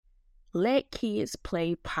Let Kids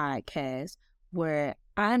Play podcast, where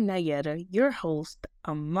I'm Nayetta, your host,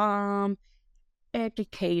 a mom,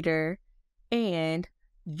 educator, and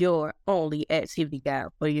your only activity guide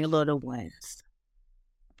for your little ones.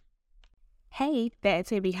 Hey, the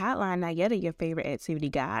Activity Hotline, Nayetta, your favorite activity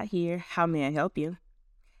guide here. How may I help you?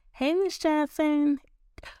 Hey, Miss Johnson.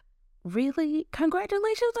 Really?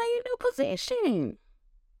 Congratulations on your new position.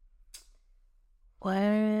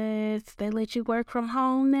 What? They let you work from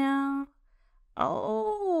home now?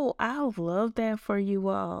 Oh, I would love that for you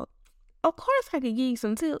all. Of course, I could give you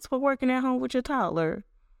some tips for working at home with your toddler.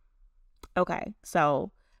 Okay,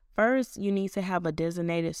 so first you need to have a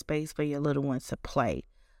designated space for your little ones to play.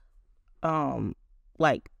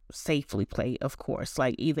 Like safely play, of course.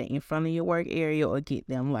 Like either in front of your work area or get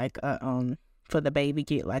them like for the baby,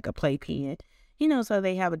 get like a playpen. So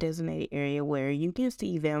they have a designated area where you can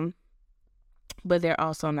see them, but they're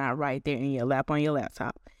also not right there in your lap on your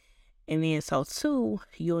laptop. And then so too,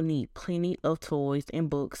 you'll need plenty of toys and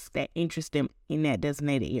books that interest them in that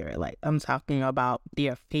designated area. Like I'm talking about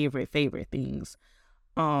their favorite things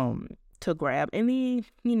to grab. And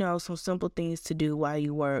then, some simple things to do while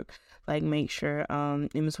you work. Like make sure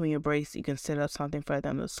in between your breaks you can set up something for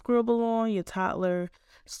them to scribble on, your toddler,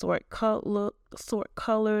 sort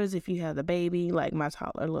colors if you have the baby. Like my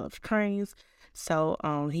toddler loves trains. So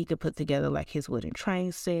he could put together like his wooden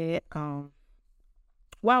train set.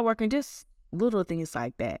 While working, just little things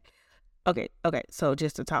like that. Okay, so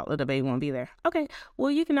just the toddler, the baby won't be there. Okay,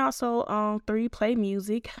 well, you can also 3 play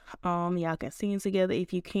music. Y'all can sing together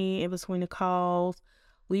if you can in between the calls.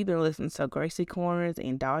 We've been listening to Gracie Corners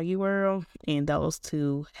and Doggy World, and those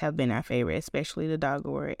two have been our favorite, especially the Doggy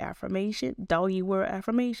World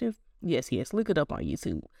affirmations. Yes, look it up on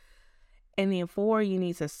YouTube. And then 4, you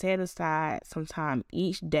need to set aside some time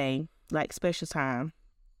each day, like special time,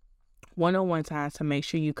 one-on-one time, to make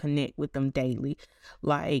sure you connect with them daily.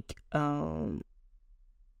 Like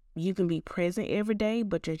you can be present every day,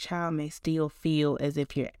 but your child may still feel as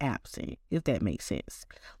if you're absent, if that makes sense.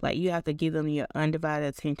 Like you have to give them your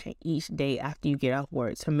undivided attention each day after you get off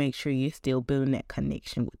work to make sure you're still building that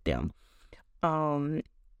connection with them.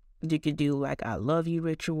 You could do like I love you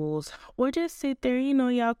rituals, or just sit there,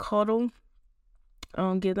 y'all cuddle,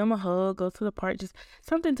 give them a hug, go to the park, just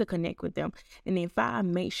something to connect with them. And then 5,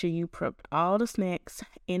 make sure you prep all the snacks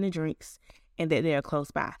and the drinks and that they're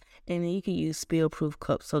close by. And then you can use spill-proof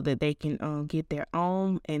cups so that they can get their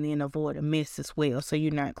own, and then avoid a mess as well, so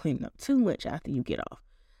you're not cleaning up too much after you get off.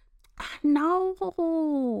 I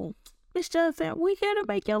know, Miss Johnson, we gotta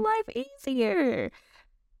make your life easier.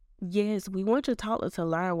 Yes, we want your toddler to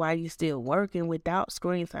learn while you're still working without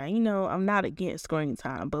screen time. I'm not against screen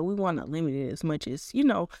time, but we want to limit it as much as,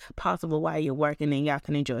 possible while you're working, and y'all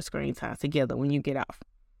can enjoy screen time together when you get off.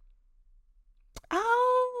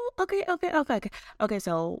 Oh, okay. Okay,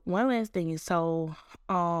 so one last thing is to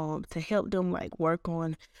help them like work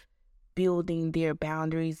on building their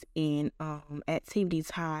boundaries in activity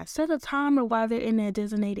time. Set a timer while they're in that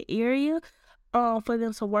designated area for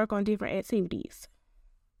them to work on different activities.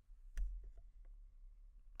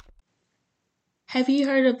 Have you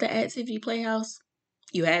heard of the Activity Playhouse?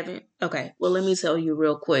 You haven't? Okay. Well, let me tell you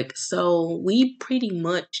real quick. So we pretty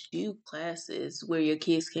much do classes where your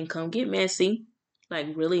kids can come get messy, like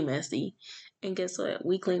really messy. And guess what?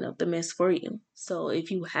 We clean up the mess for you. So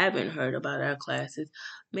if you haven't heard about our classes,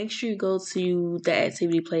 make sure you go to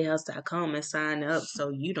theactivityplayhouse.com and sign up so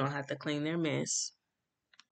you don't have to clean their mess.